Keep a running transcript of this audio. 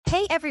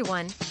Hey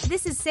everyone,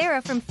 this is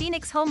Sarah from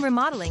Phoenix Home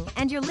Remodeling,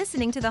 and you're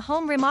listening to the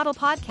Home Remodel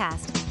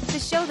Podcast, the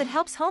show that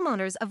helps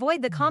homeowners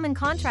avoid the common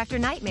contractor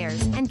nightmares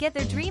and get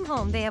their dream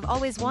home they have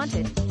always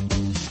wanted.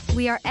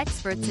 We are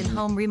experts in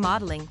home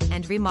remodeling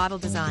and remodel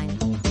design.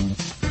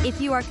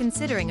 If you are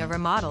considering a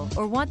remodel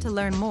or want to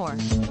learn more,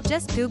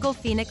 just Google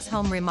Phoenix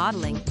Home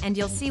Remodeling and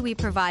you'll see we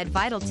provide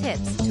vital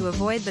tips to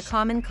avoid the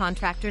common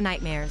contractor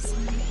nightmares.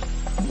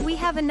 We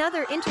have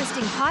another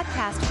interesting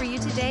podcast for you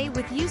today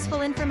with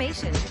useful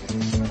information.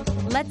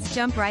 Let's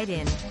jump right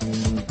in.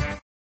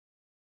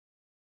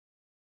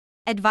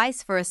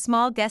 Advice for a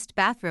small guest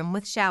bathroom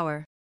with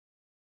shower.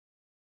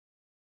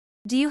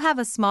 Do you have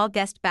a small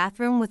guest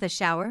bathroom with a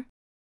shower?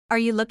 Are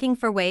you looking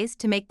for ways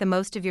to make the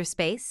most of your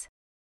space?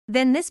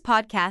 Then this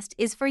podcast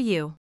is for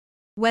you.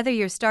 Whether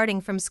you're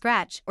starting from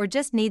scratch or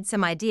just need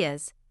some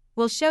ideas,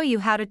 we'll show you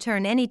how to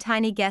turn any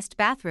tiny guest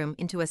bathroom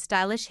into a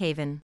stylish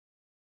haven.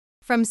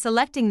 From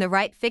selecting the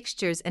right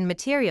fixtures and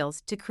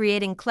materials to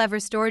creating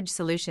clever storage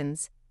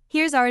solutions,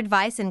 here's our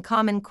advice and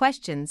common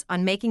questions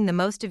on making the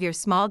most of your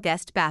small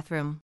guest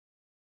bathroom.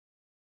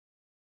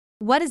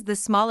 What is the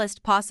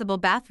smallest possible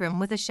bathroom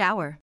with a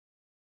shower?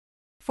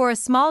 For a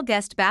small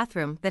guest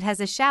bathroom that has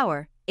a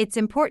shower, it's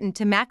important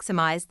to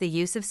maximize the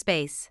use of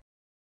space.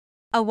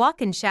 A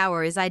walk-in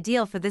shower is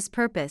ideal for this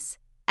purpose,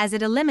 as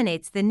it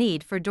eliminates the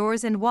need for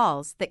doors and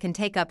walls that can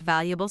take up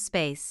valuable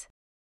space.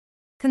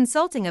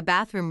 Consulting a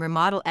bathroom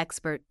remodel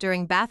expert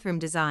during bathroom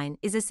design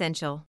is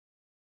essential.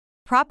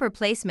 Proper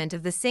placement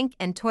of the sink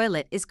and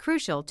toilet is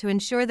crucial to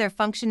ensure their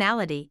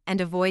functionality and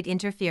avoid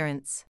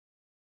interference.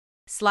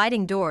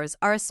 Sliding doors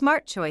are a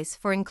smart choice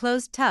for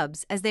enclosed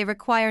tubs as they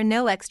require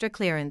no extra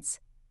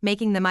clearance,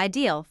 making them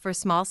ideal for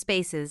small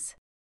spaces.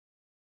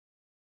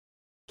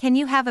 Can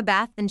you have a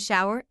bath and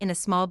shower in a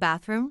small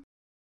bathroom?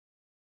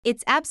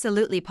 It's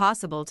absolutely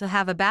possible to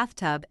have a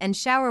bathtub and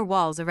shower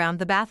walls around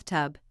the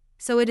bathtub,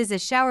 so it is a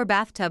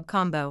shower-bathtub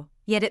combo,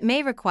 yet it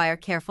may require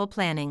careful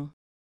planning.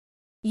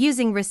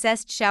 Using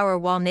recessed shower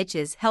wall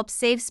niches helps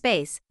save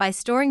space by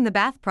storing the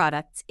bath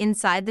products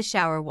inside the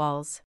shower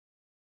walls.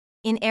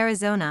 In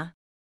Arizona,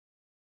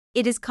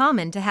 it is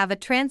common to have a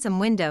transom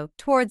window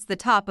towards the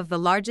top of the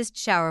largest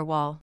shower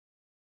wall.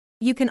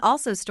 You can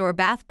also store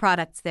bath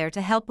products there to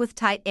help with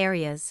tight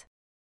areas.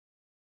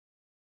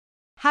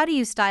 How do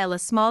you style a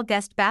small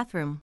guest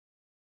bathroom?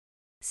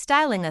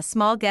 Styling a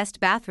small guest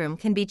bathroom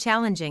can be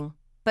challenging,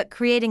 but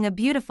creating a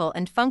beautiful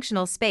and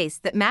functional space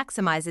that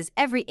maximizes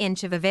every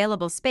inch of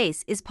available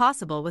space is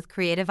possible with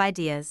creative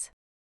ideas.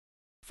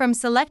 From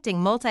selecting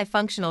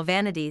multifunctional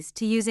vanities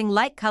to using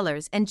light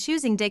colors and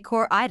choosing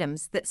decor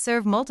items that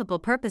serve multiple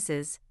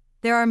purposes,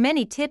 there are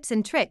many tips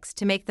and tricks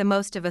to make the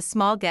most of a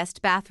small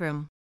guest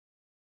bathroom.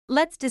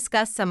 Let's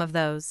discuss some of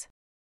those.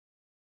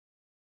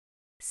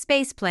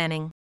 Space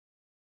planning.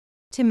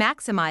 To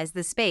maximize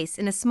the space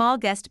in a small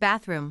guest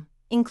bathroom,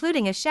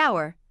 including a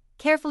shower,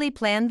 carefully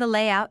plan the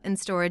layout and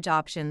storage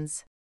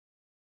options.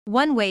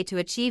 One way to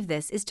achieve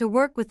this is to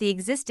work with the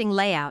existing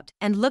layout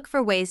and look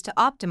for ways to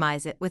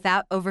optimize it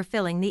without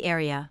overfilling the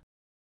area.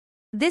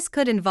 This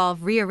could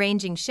involve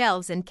rearranging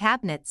shelves and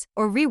cabinets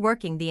or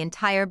reworking the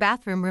entire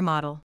bathroom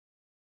remodel.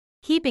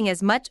 Keeping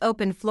as much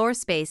open floor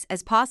space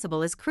as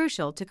possible is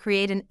crucial to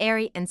create an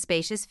airy and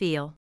spacious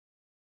feel.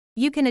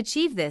 You can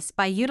achieve this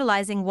by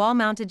utilizing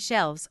wall-mounted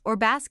shelves or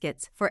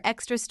baskets for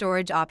extra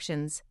storage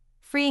options,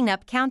 freeing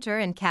up counter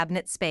and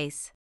cabinet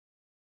space.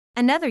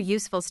 Another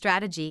useful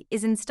strategy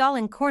is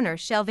installing corner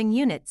shelving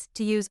units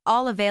to use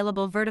all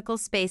available vertical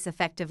space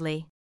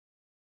effectively.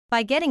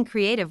 By getting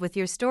creative with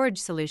your storage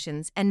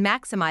solutions and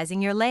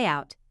maximizing your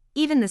layout,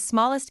 even the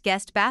smallest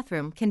guest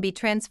bathroom can be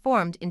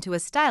transformed into a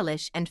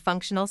stylish and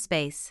functional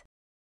space.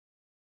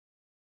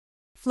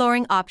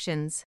 Flooring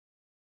options.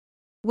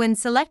 When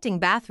selecting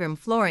bathroom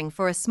flooring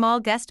for a small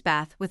guest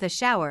bath with a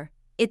shower,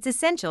 it's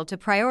essential to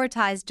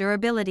prioritize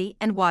durability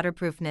and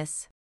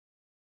waterproofness.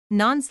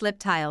 Non-slip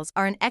tiles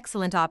are an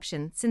excellent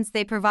option since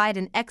they provide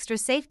an extra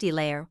safety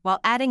layer while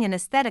adding an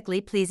aesthetically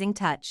pleasing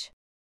touch.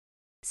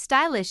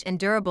 Stylish and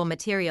durable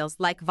materials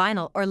like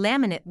vinyl or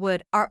laminate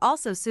wood are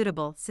also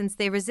suitable since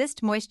they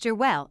resist moisture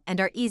well and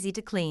are easy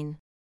to clean.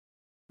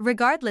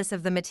 Regardless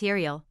of the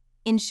material,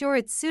 ensure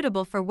it's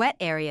suitable for wet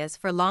areas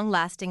for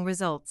long-lasting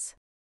results.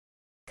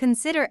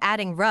 Consider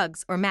adding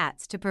rugs or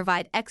mats to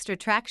provide extra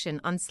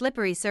traction on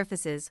slippery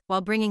surfaces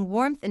while bringing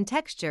warmth and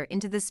texture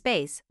into the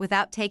space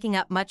without taking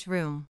up much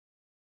room.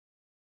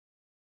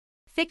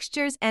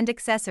 Fixtures and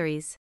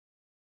accessories.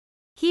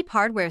 Keep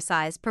hardware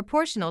size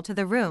proportional to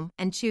the room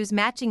and choose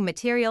matching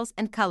materials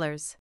and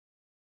colors.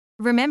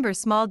 Remember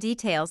small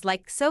details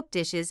like soap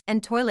dishes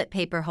and toilet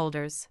paper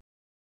holders.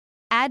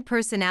 Add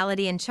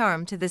personality and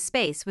charm to the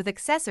space with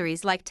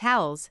accessories like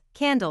towels,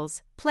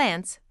 candles,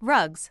 plants,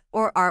 rugs,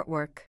 or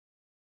artwork.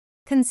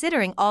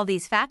 Considering all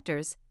these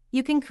factors,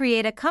 you can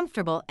create a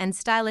comfortable and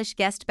stylish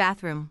guest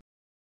bathroom.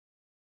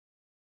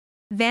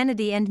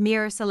 Vanity and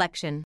mirror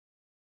selection.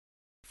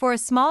 For a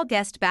small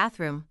guest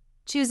bathroom,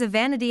 choose a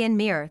vanity and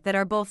mirror that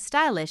are both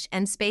stylish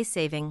and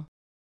space-saving.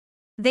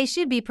 They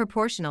should be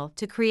proportional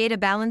to create a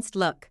balanced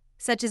look,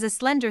 such as a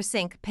slender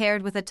sink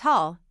paired with a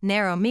tall,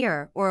 narrow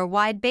mirror or a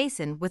wide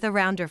basin with a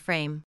rounder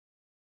frame.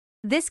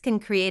 This can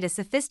create a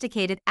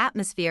sophisticated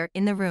atmosphere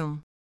in the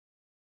room.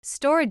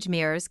 Storage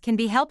mirrors can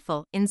be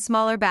helpful in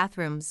smaller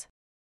bathrooms.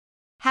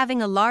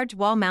 Having a large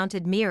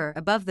wall-mounted mirror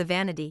above the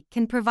vanity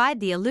can provide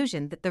the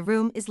illusion that the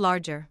room is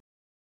larger.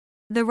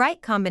 The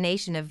right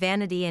combination of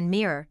vanity and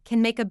mirror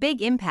can make a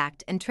big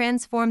impact and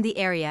transform the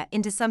area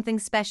into something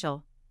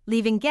special,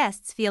 leaving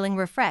guests feeling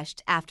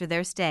refreshed after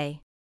their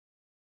stay.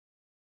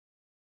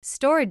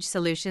 Storage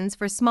solutions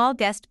for small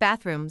guest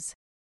bathrooms.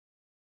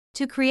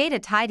 To create a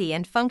tidy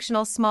and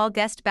functional small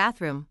guest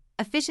bathroom,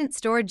 efficient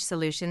storage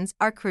solutions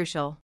are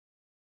crucial.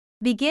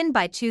 Begin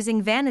by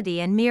choosing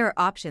vanity and mirror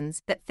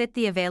options that fit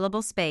the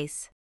available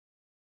space.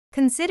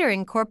 Consider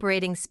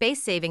incorporating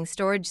space-saving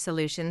storage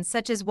solutions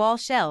such as wall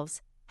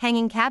shelves,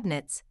 hanging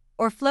cabinets,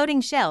 or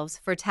floating shelves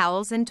for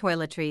towels and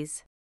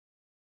toiletries.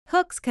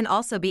 Hooks can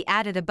also be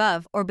added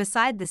above or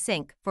beside the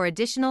sink for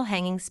additional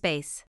hanging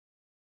space.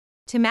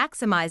 To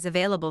maximize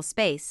available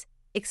space,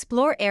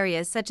 explore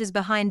areas such as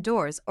behind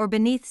doors or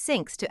beneath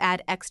sinks to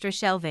add extra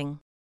shelving.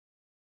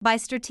 By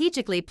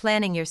strategically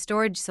planning your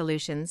storage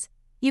solutions,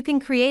 you can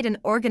create an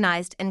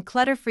organized and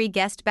clutter-free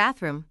guest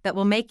bathroom that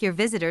will make your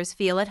visitors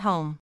feel at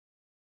home.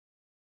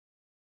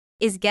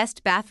 Is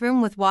guest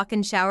bathroom with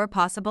walk-in shower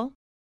possible?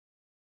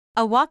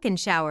 A walk-in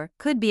shower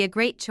could be a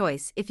great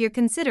choice if you're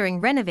considering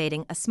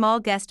renovating a small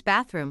guest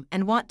bathroom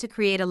and want to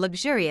create a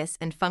luxurious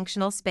and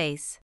functional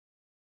space.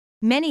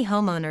 Many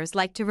homeowners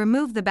like to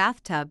remove the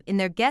bathtub in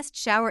their guest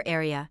shower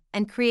area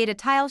and create a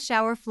tile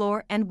shower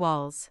floor and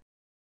walls.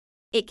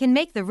 It can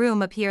make the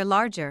room appear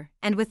larger,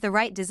 and with the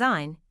right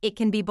design, it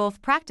can be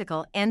both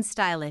practical and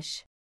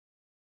stylish.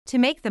 To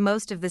make the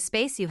most of the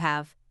space you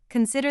have,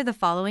 consider the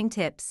following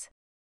tips.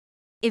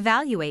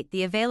 Evaluate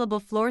the available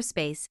floor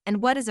space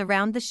and what is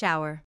around the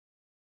shower.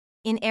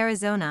 In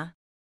Arizona,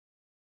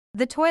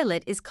 the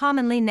toilet is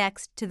commonly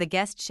next to the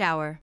guest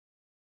shower.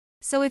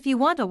 So if you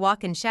want a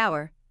walk-in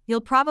shower, you'll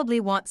probably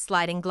want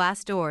sliding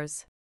glass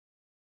doors.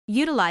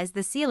 Utilize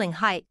the ceiling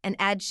height and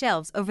add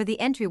shelves over the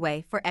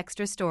entryway for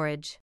extra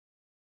storage.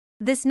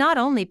 This not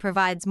only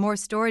provides more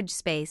storage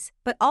space,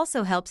 but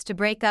also helps to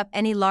break up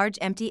any large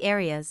empty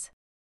areas.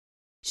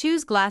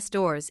 Choose glass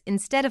doors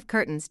instead of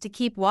curtains to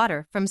keep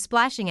water from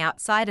splashing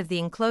outside of the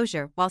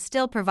enclosure while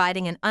still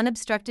providing an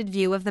unobstructed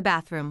view of the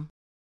bathroom.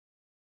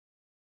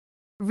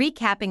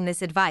 Recapping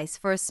this advice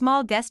for a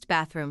small guest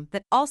bathroom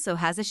that also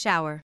has a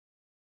shower.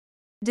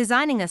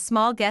 Designing a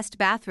small guest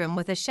bathroom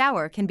with a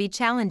shower can be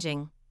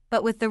challenging,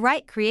 but with the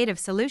right creative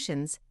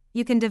solutions,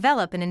 you can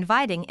develop an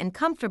inviting and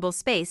comfortable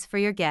space for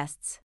your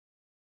guests.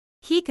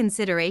 Key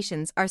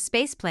considerations are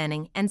space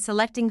planning and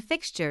selecting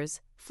fixtures,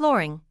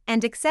 flooring,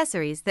 and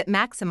accessories that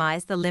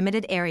maximize the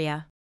limited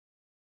area.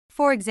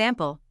 For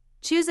example,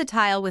 choose a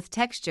tile with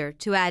texture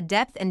to add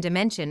depth and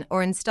dimension,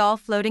 or install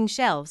floating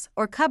shelves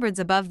or cupboards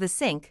above the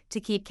sink to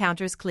keep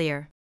counters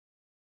clear.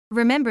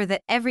 Remember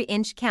that every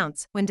inch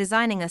counts when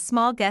designing a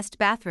small guest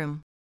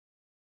bathroom.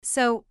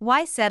 So,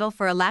 why settle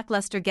for a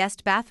lackluster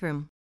guest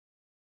bathroom?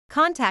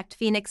 Contact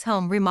Phoenix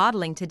Home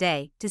Remodeling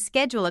today to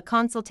schedule a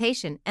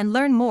consultation and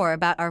learn more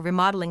about our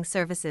remodeling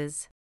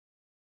services.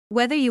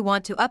 Whether you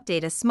want to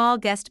update a small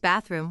guest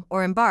bathroom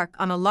or embark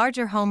on a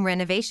larger home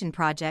renovation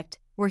project,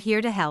 we're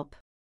here to help.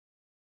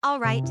 All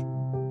right,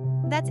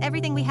 that's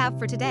everything we have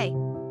for today.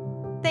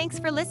 Thanks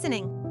for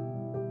listening.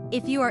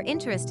 If you are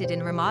interested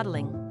in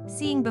remodeling,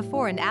 seeing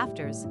before and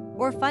afters,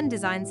 or fun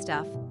design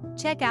stuff,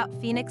 check out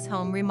Phoenix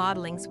Home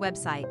Remodeling's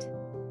website.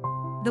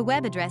 The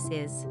web address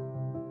is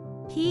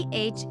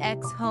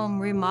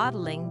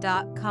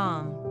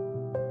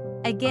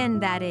phxhomeremodeling.com. Again,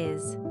 that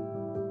is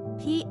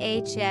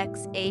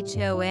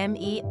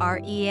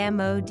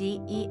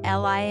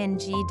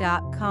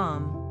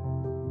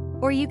phxhomeremodeling.com.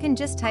 Or you can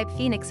just type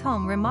Phoenix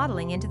Home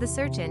Remodeling into the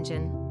search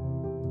engine.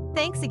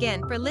 Thanks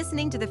again for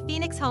listening to the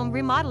Phoenix Home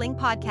Remodeling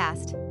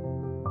Podcast.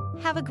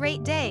 Have a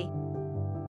great day.